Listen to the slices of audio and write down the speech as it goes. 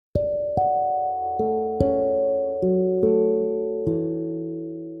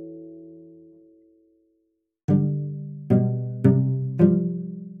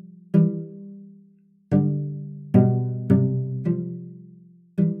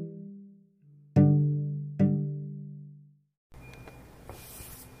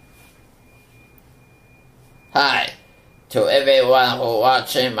to everyone who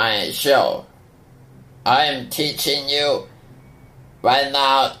watching my show. I am teaching you right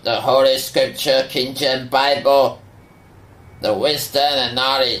now the Holy Scripture, King James Bible, the wisdom and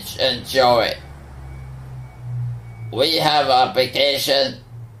knowledge and joy. We have an obligation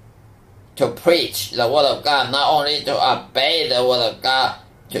to preach the Word of God, not only to obey the Word of God,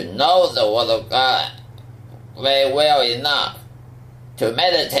 to know the Word of God very well enough, to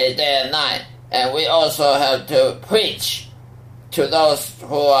meditate day and night. And we also have to preach to those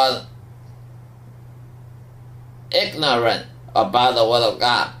who are ignorant about the Word of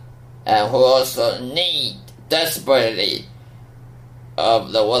God and who also need desperately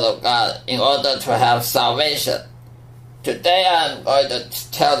of the Word of God in order to have salvation. Today I'm going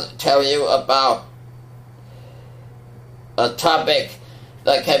to tell you about a topic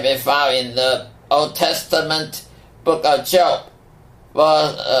that can be found in the Old Testament book of Job.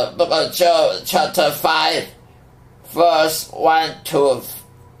 Book of Job, chapter 5, verse 1 to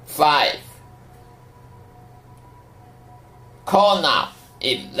 5. Call now,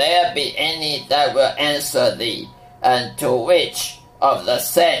 if there be any that will answer thee, and to which of the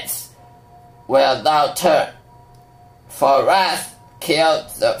saints wilt thou turn? For wrath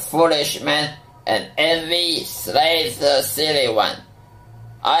killeth the foolish man, and envy slays the silly one.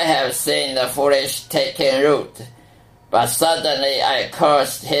 I have seen the foolish taking root, but suddenly I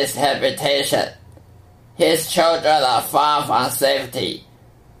cursed his habitation. His children are far from safety,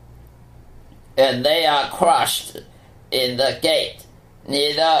 and they are crushed in the gate.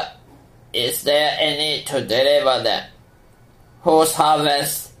 Neither is there any to deliver them. Whose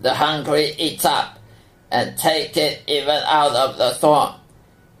harvest the hungry eats up, and take it even out of the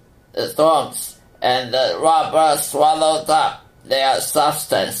thorns, and the robber swallows up their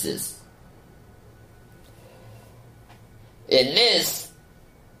substances. In this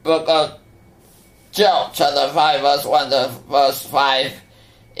book of Job, chapter 5, verse 1 to verse 5,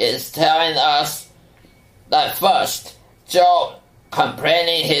 is telling us that first, Job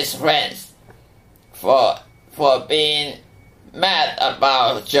complaining his friends for being mad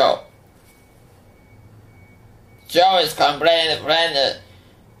about Job. Job is complaining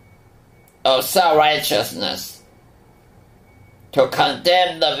of self-righteousness. To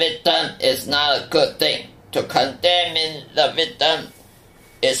condemn the victim is not a good thing. To condemn the victim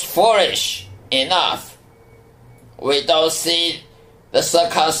is foolish enough. We don't see the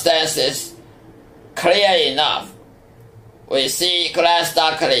circumstances clear enough. We see glass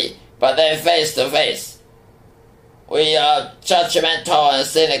darkly, but then face to face. We are judgmental and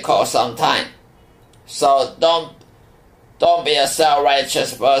cynical sometimes. So don't be a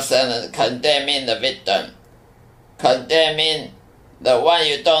self-righteous person and condemning the victim. Condemning the one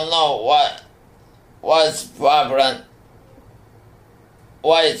you don't know what's problem,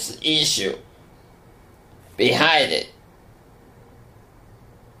 what is the issue behind it.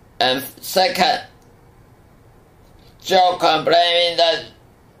 And second, Job complaining that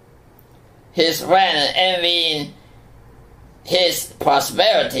his friend envying his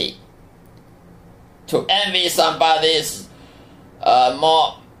prosperity. To envy somebody's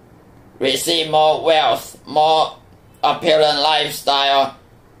receive more wealth, more appealing lifestyle,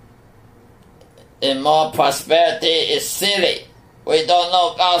 and more prosperity is silly. We don't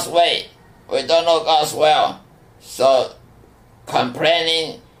know God's way. We don't know God's will. So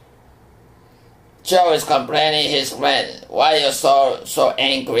Job is complaining his friend, why are you so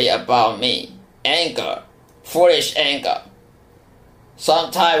angry about me? Anger, foolish anger.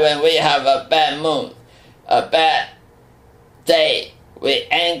 Sometimes when we have a bad mood, a bad day, we're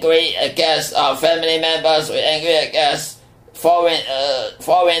angry against our family members, we're angry against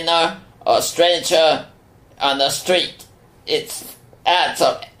foreigner or stranger on the street. It's acts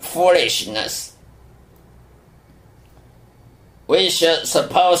of foolishness. We should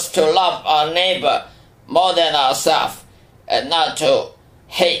supposed to love our neighbor more than ourselves and not to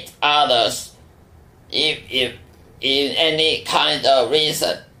hate others if in any kind of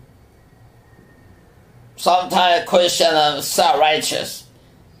reason. Sometimes Christians are self-righteous.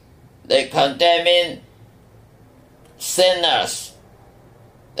 They condemning sinners.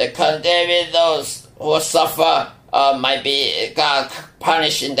 They condemning those who suffer, might be God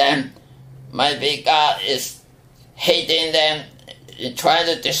punishing them, might be God is hating them, trying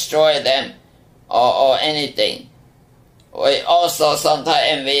to destroy them, or anything. We also sometimes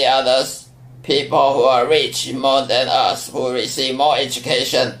envy others, people who are rich more than us, who receive more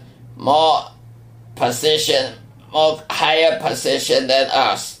education, more position, more higher position than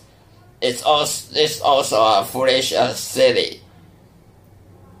us. It's also a foolish and silly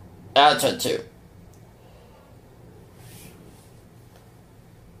attitude.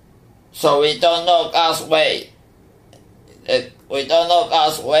 So we don't know God's way. We don't know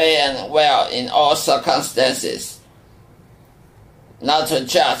God's way and will in all circumstances. Not to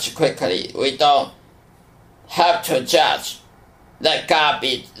judge quickly. We don't have to judge. Let God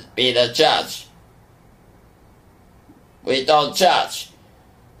be the judge. We don't judge.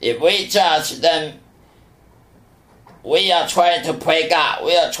 If we judge, then we are trying to play God.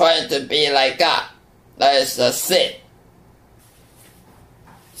 We are trying to be like God. That is the sin.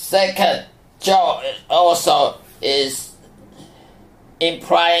 Second, Job also is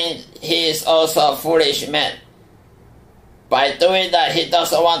implying he is also a foolish man. By doing that, he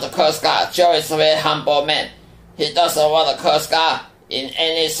doesn't want to curse God. Job is a very humble man. He doesn't want to curse God in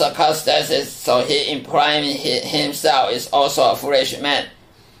any circumstances, so he implying himself is also a foolish man.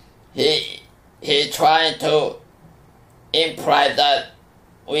 He trying to imply that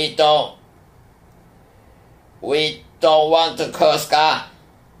we don't want to curse God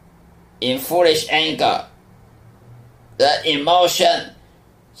in foolish anger. The emotion,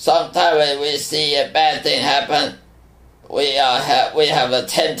 sometimes when we see a bad thing happen, we have a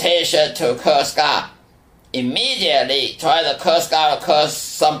temptation to curse God. Immediately try to curse God or curse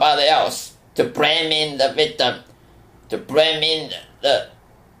somebody else, to blame in the victim, to blame in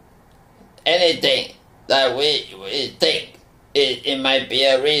anything that we think it might be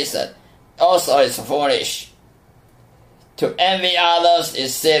a reason. Also, it's foolish. To envy others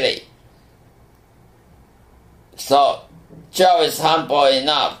is silly. So, Job is humble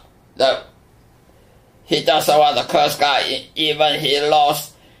enough that he doesn't want to curse God. Even he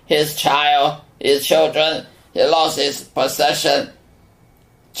lost his child, his children, he lost his possession.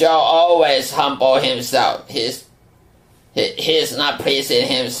 Job always humble himself. He's not pleasing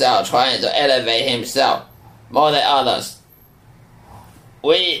himself, trying to elevate himself more than others.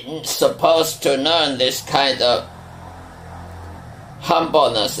 We supposed to learn this kind of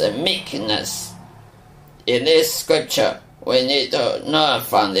humbleness and meekness. In this scripture, we need to learn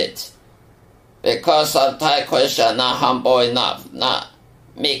from it. Because sometimes Christians are not humble enough, not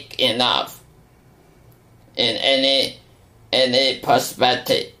meek enough in any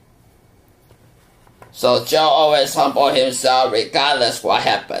perspective. So Job always humble himself regardless what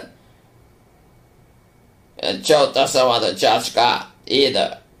happened. And Job doesn't want to judge God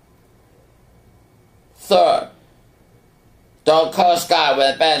either. Third, don't curse God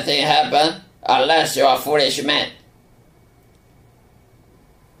when bad things happen unless you are a foolish man.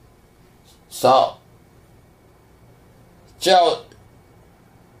 So, Job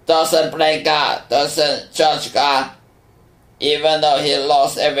doesn't blame God, doesn't judge God, even though he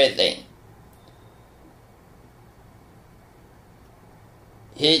lost everything.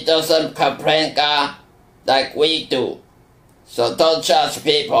 He doesn't complain God like we do. So don't judge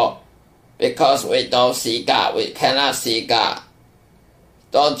people because we don't see God. We cannot see God.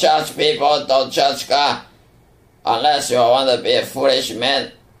 Don't judge people, don't judge God unless you want to be a foolish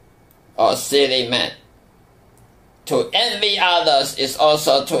man or silly man. To envy others is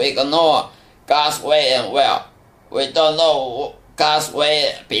also to ignore God's way and will. We don't know God's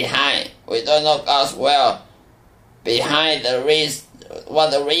way behind. We don't know God's will behind the reason. What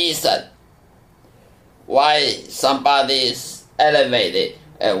the reason why somebody is elevated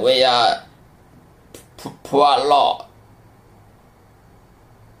and we are poor low.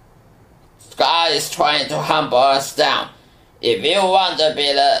 God is trying to humble us down. If you want to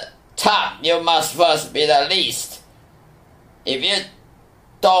be the top, you must first be the least. If you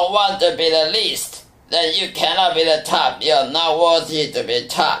don't want to be the least, then you cannot be the top. You are not worthy to be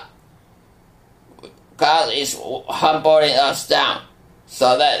top. God is humbling us down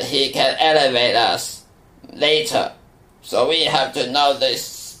so that He can elevate us later. So we have to know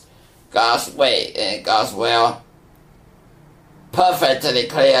this God's way and God's will perfectly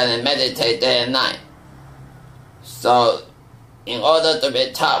clear and meditate day and night. So in order to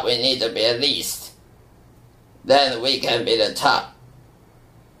be top, we need to be at least. Then we can be the top.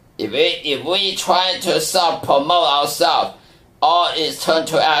 If we try to self-promote ourselves, all is turned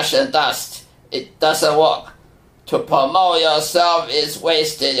to ash and dust. It doesn't work. To promote yourself is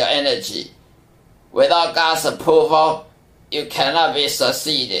wasting your energy. Without God's approval, you cannot be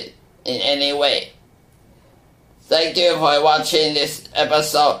succeeded in any way. Thank you for watching this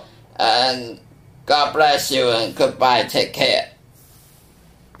episode, and God bless you and goodbye. Take care.